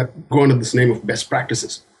that go under this name of best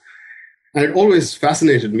practices. And it always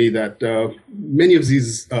fascinated me that many of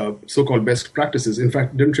these so-called best practices, in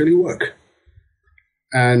fact, didn't really work.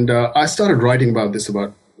 And I started writing about this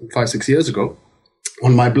about 5-6 years ago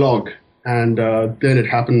on my blog. And then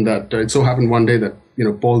it so happened one day that,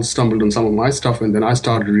 Paul stumbled on some of my stuff, and then I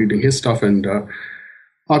started reading his stuff, and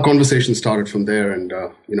our conversation started from there, and,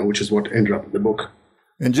 which is what ended up in the book.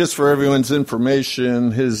 And just for everyone's information,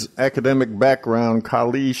 his academic background,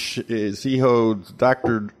 he holds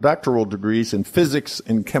doctoral degrees in physics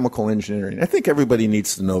and chemical engineering. I think everybody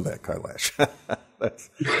needs to know that, Kailash.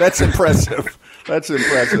 That's impressive. That's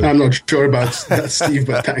impressive. I'm not sure about that, Steve,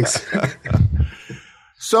 but thanks.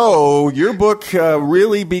 So your book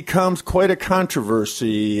really becomes quite a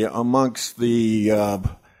controversy amongst the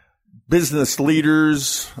business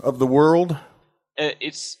leaders of the world.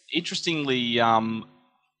 It's interestingly, I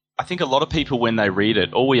think a lot of people, when they read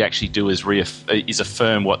it, all we actually do is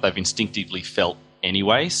affirm what they've instinctively felt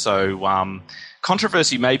anyway. So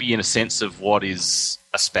controversy may be in a sense of what is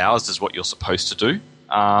espoused as what you're supposed to do,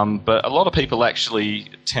 but a lot of people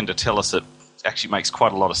actually tend to tell us it actually makes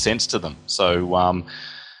quite a lot of sense to them. So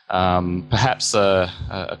perhaps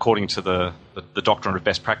according to the doctrine of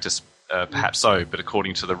best practice, perhaps so, but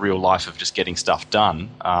according to the real life of just getting stuff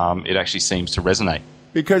done, it actually seems to resonate.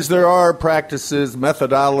 Because there are practices,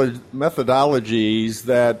 methodologies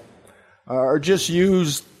that are just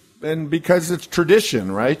used, and because it's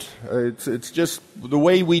tradition, right? It's just the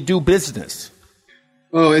way we do business.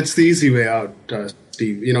 Oh, it's the easy way out,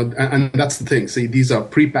 Steve. And that's the thing. See, these are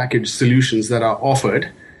prepackaged solutions that are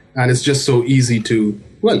offered, and it's just so easy to,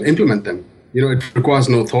 implement them. It requires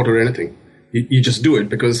no thought or anything. You just do it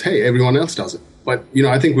because, hey, everyone else does it. But,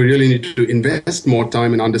 I think we really need to invest more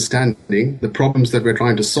time in understanding the problems that we're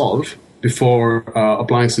trying to solve before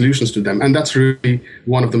applying solutions to them. And that's really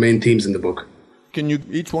one of the main themes in the book. Can you,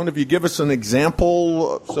 each one of you, give us an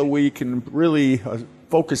example so we can really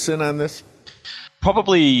focus in on this?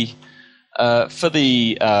 Probably for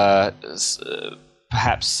the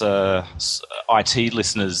perhaps IT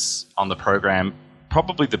listeners on the program,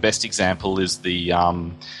 probably the best example is the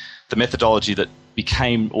methodology that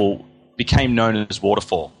became known as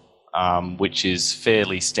waterfall, which is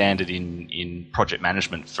fairly standard in project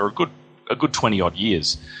management for a good 20 odd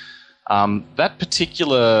years. That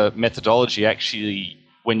particular methodology actually,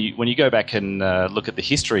 when you go back and look at the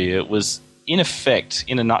history, it was in effect,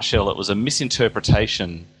 in a nutshell, it was a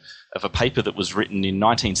misinterpretation of a paper that was written in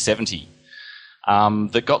 1970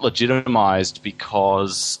 that got legitimized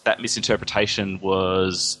because that misinterpretation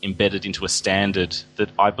was embedded into a standard that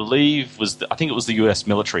I believe I think it was the US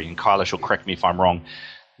military, and Kailash will correct me if I'm wrong.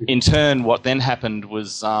 In turn, what then happened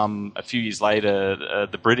was a few years later,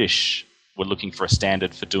 the British were looking for a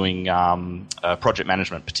standard for doing project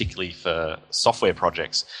management, particularly for software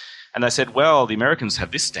projects. And they said, well, the Americans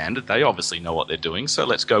have this standard. They obviously know what they're doing, so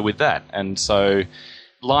let's go with that. And so,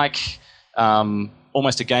 like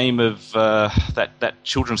almost a game of that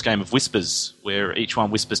children's game of whispers, where each one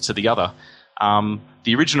whispers to the other,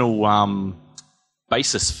 the original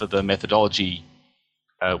basis for the methodology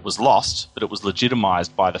was lost, but it was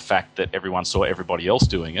legitimized by the fact that everyone saw everybody else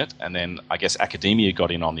doing it, and then I guess academia got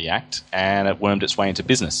in on the act, and it wormed its way into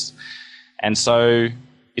business. And so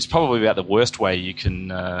it's probably about the worst way you can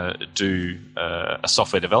do a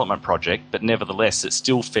software development project, but nevertheless, it's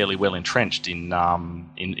still fairly well entrenched in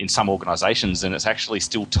some organizations, and it's actually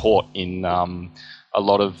still taught in a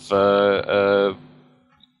lot of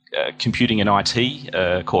computing and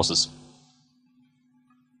IT courses.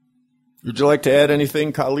 Would you like to add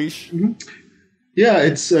anything, Kailash? Mm-hmm. Yeah,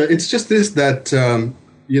 it's just this that,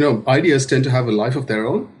 ideas tend to have a life of their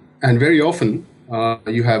own. And very often,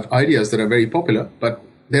 you have ideas that are very popular, but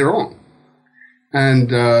they're wrong. And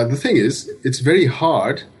the thing is, it's very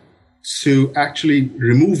hard to actually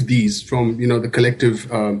remove these from, the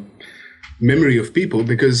collective memory of people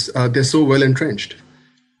because they're so well entrenched.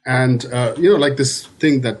 And, like this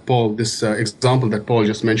thing that this example that Paul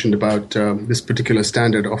just mentioned about this particular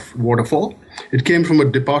standard of waterfall, it came from a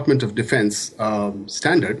Department of Defense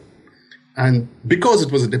standard. And because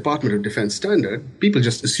it was a Department of Defense standard, people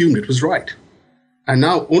just assumed it was right. And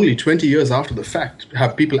now, only 20 years after the fact,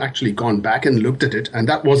 have people actually gone back and looked at it. And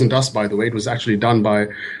that wasn't us, by the way. It was actually done by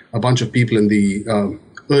a bunch of people in the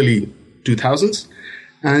early 2000s.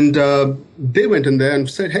 And they went in there and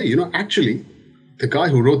said, hey, actually, the guy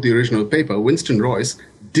who wrote the original paper, Winston Royce,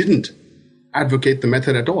 didn't advocate the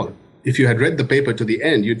method at all. If you had read the paper to the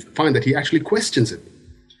end, you'd find that he actually questions it.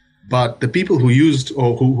 But the people who used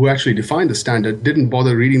or who actually defined the standard didn't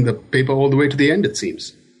bother reading the paper all the way to the end, it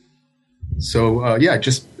seems. So, it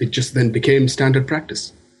just then became standard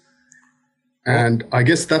practice. And I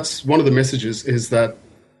guess that's one of the messages is that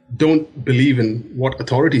don't believe in what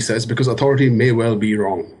authority says because authority may well be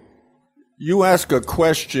wrong. You ask a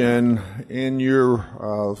question in your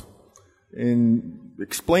in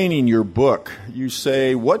explaining your book. You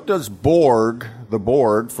say, what does the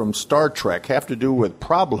Borg from Star Trek, have to do with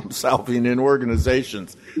problem solving in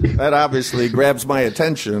organizations? That obviously grabs my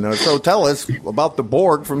attention. So tell us about the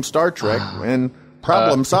Borg from Star Trek and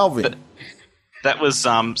problem solving. That was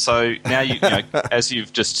so now you as you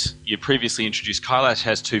previously introduced, Kailash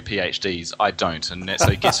has 2 PhDs. I don't, and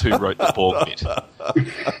so guess who wrote the Borg bit?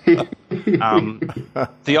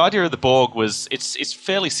 The idea of the Borg was it's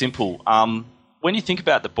fairly simple. When you think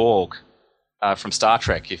about the Borg from Star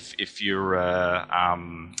Trek, if you're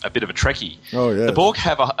a bit of a Trekkie,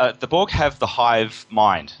 the Borg have the hive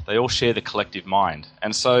mind. They all share the collective mind,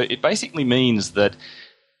 and so it basically means that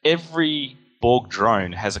every Borg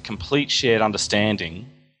drone has a complete shared understanding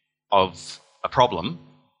of a problem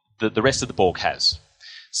that the rest of the Borg has.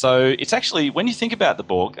 So it's actually, when you think about the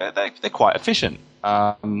Borg, they're quite efficient.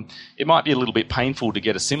 It might be a little bit painful to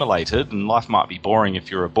get assimilated, and life might be boring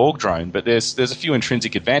if you're a Borg drone, but there's a few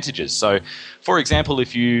intrinsic advantages. So, for example,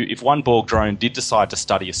 if one Borg drone did decide to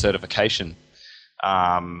study a certification,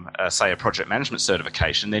 say a project management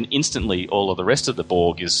certification, then instantly all of the rest of the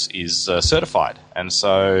Borg is certified, and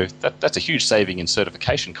so that's a huge saving in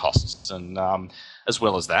certification costs. And as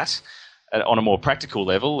well as that, on a more practical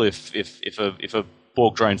level, if a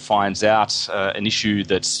Borg drone finds out an issue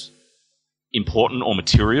that's important or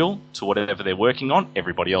material to whatever they're working on,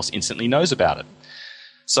 everybody else instantly knows about it.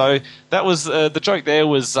 So that was the joke. There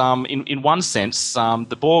was, in one sense,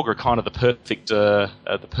 the Borg are kind of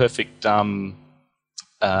the perfect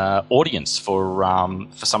audience for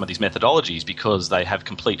some of these methodologies because they have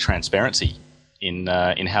complete transparency in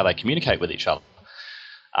how they communicate with each other.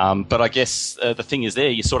 But I guess the thing is,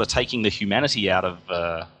 you're sort of taking the humanity out of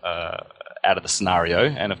the scenario,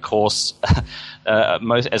 and of course,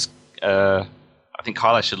 I think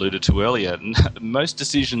Kailash alluded to earlier, most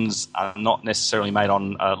decisions are not necessarily made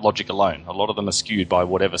on logic alone. A lot of them are skewed by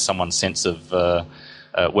whatever someone's sense of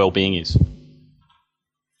well-being is.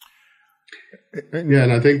 Yeah,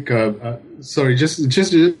 and I think, sorry, just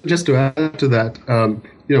to add to that,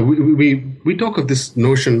 we talk of this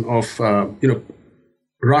notion of,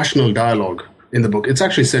 rational dialogue in the book. It's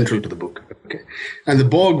actually central to the book. Okay, and the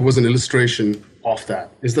Borg was an illustration of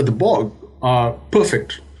that. Is that the Borg are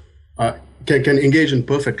perfect, can engage in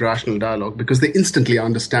perfect rational dialogue because they instantly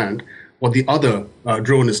understand what the other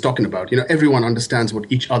drone is talking about. Everyone understands what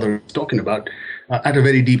each other is talking about at a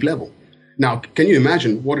very deep level. Now, can you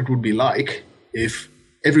imagine what it would be like if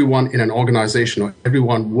everyone in an organization or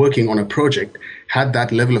everyone working on a project had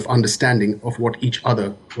that level of understanding of what each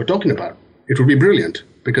other were talking about? It would be brilliant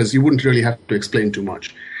because you wouldn't really have to explain too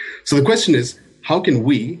much. So the question is, how can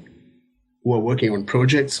we, who are working on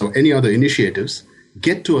projects or any other initiatives,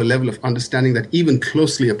 get to a level of understanding that even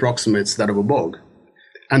closely approximates that of a Borg?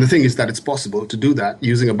 And the thing is that it's possible to do that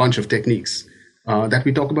using a bunch of techniques that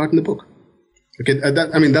we talk about in the book. Okay,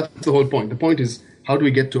 that's the whole point. The point is, how do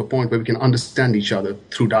we get to a point where we can understand each other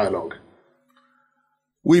through dialogue?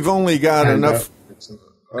 We've only got enough...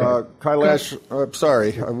 Kailash,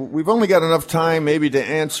 we've only got enough time maybe to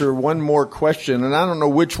answer one more question, and I don't know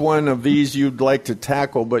which one of these you'd like to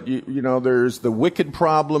tackle, but there's the wicked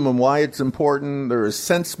problem and why it's important. There is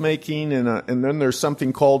sense making, and then there's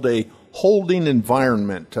something called a holding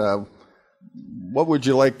environment. What would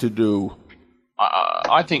you like to do?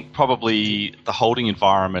 I think probably the holding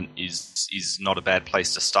environment is not a bad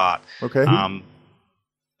place to start. Okay.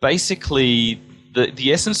 Basically,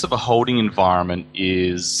 the essence of a holding environment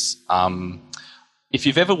is if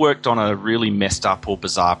you've ever worked on a really messed up or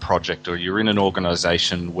bizarre project, or you're in an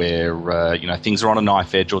organization where things are on a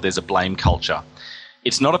knife edge or there's a blame culture,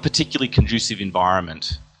 it's not a particularly conducive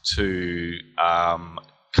environment to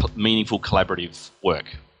meaningful collaborative work.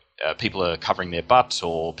 People are covering their butt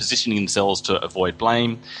or positioning themselves to avoid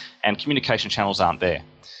blame, and communication channels aren't there.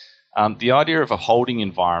 The idea of a holding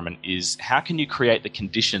environment is how can you create the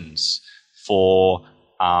conditions for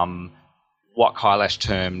what Kailash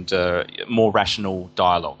termed more rational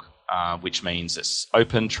dialogue, which means it's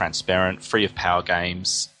open, transparent, free of power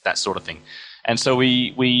games, that sort of thing. And so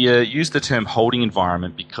we use the term holding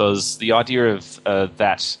environment because the idea of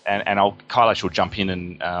that, and Kailash will jump in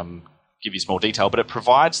and give you some more detail, but it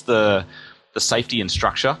provides the safety and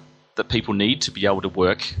structure that people need to be able to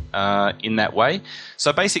work in that way.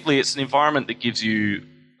 So basically it's an environment that gives you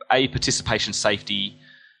A, participation safety,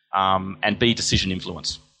 and B, decision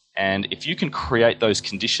influence. And if you can create those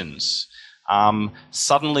conditions,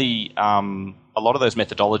 suddenly a lot of those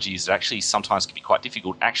methodologies that actually sometimes can be quite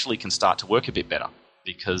difficult actually can start to work a bit better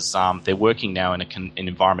because they're working now in an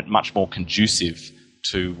environment much more conducive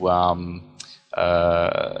to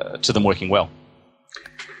them working well.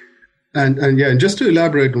 And just to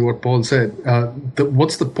elaborate on what Paul said,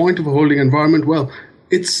 what's the point of a holding environment? Well,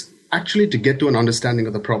 it's actually to get to an understanding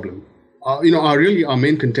of the problem. Our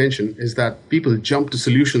main contention is that people jump to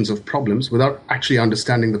solutions of problems without actually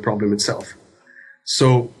understanding the problem itself.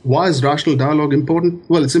 So why is rational dialogue important?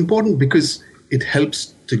 Well, it's important because it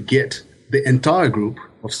helps to get the entire group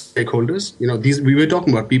of stakeholders. We were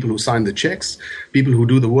talking about people who sign the checks, people who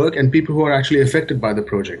do the work, and people who are actually affected by the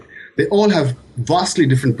project. They all have vastly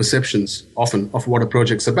different perceptions often of what a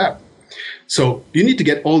project's about. So you need to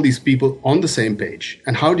get all these people on the same page.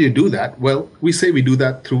 And how do you do that? Well, we say we do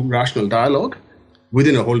that through rational dialogue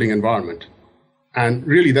within a holding environment. And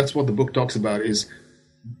really that's what the book talks about is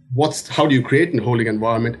how do you create a holding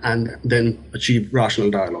environment and then achieve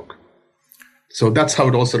rational dialogue. So that's how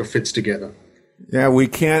it all sort of fits together. Yeah, we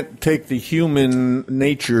can't take the human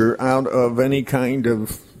nature out of any kind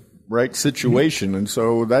of situation. And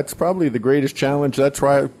so that's probably the greatest challenge. That's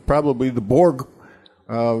why probably the Borg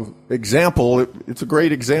example, it's a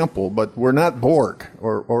great example, but we're not Borg,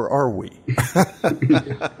 or are we?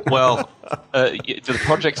 Well,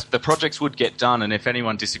 the projects would get done, and if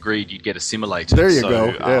anyone disagreed, you'd get assimilated. There you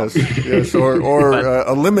go. Yes, or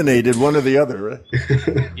eliminated, one or the other. Right?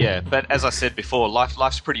 Yeah, but as I said before,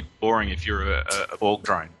 life's pretty boring if you're a Borg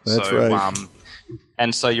drone. That's right.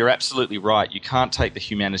 And so you're absolutely right. You can't take the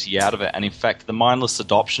humanity out of it. And in fact, the mindless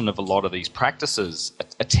adoption of a lot of these practices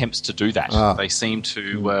attempts to do that. They seem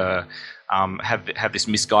to have this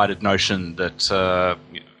misguided notion that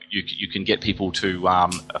you can get people to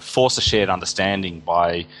force a shared understanding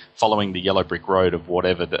by following the yellow brick road of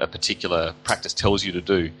whatever a particular practice tells you to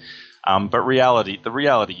do. But the reality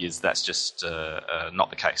is that's just not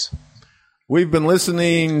the case. We've been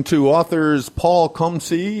listening to authors Paul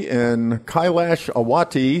Culmsee and Kailash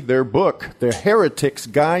Awati, their book, The Heretic's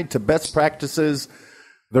Guide to Best Practices,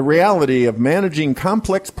 The Reality of Managing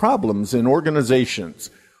Complex Problems in Organizations.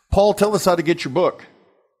 Paul, tell us how to get your book.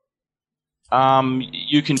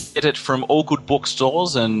 You can get it from all good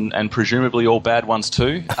bookstores and presumably all bad ones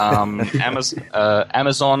too.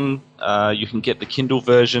 Amazon, you can get the Kindle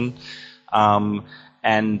version.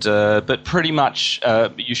 But pretty much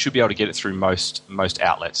you should be able to get it through most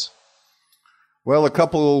outlets. Well, a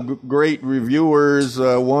couple great reviewers.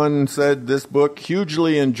 One said this book,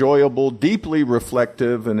 hugely enjoyable, deeply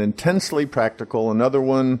reflective, and intensely practical. Another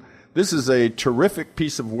one, this is a terrific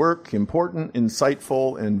piece of work, important,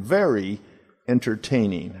 insightful, and very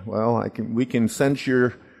entertaining. Well, we can sense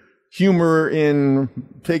your humor in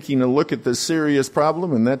taking a look at this serious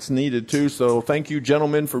problem, and that's needed too. So thank you,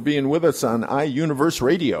 gentlemen, for being with us on iUniverse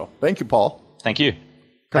Radio. Thank you, Paul. Thank you.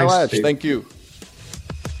 Kailash, thank you.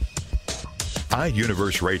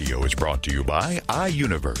 iUniverse Radio is brought to you by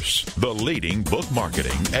iUniverse, the leading book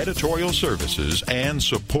marketing, editorial services, and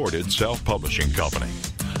supported self-publishing company.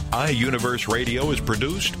 iUniverse Radio is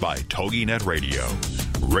produced by TogiNet Radio.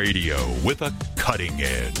 Radio with a cutting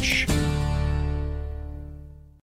edge.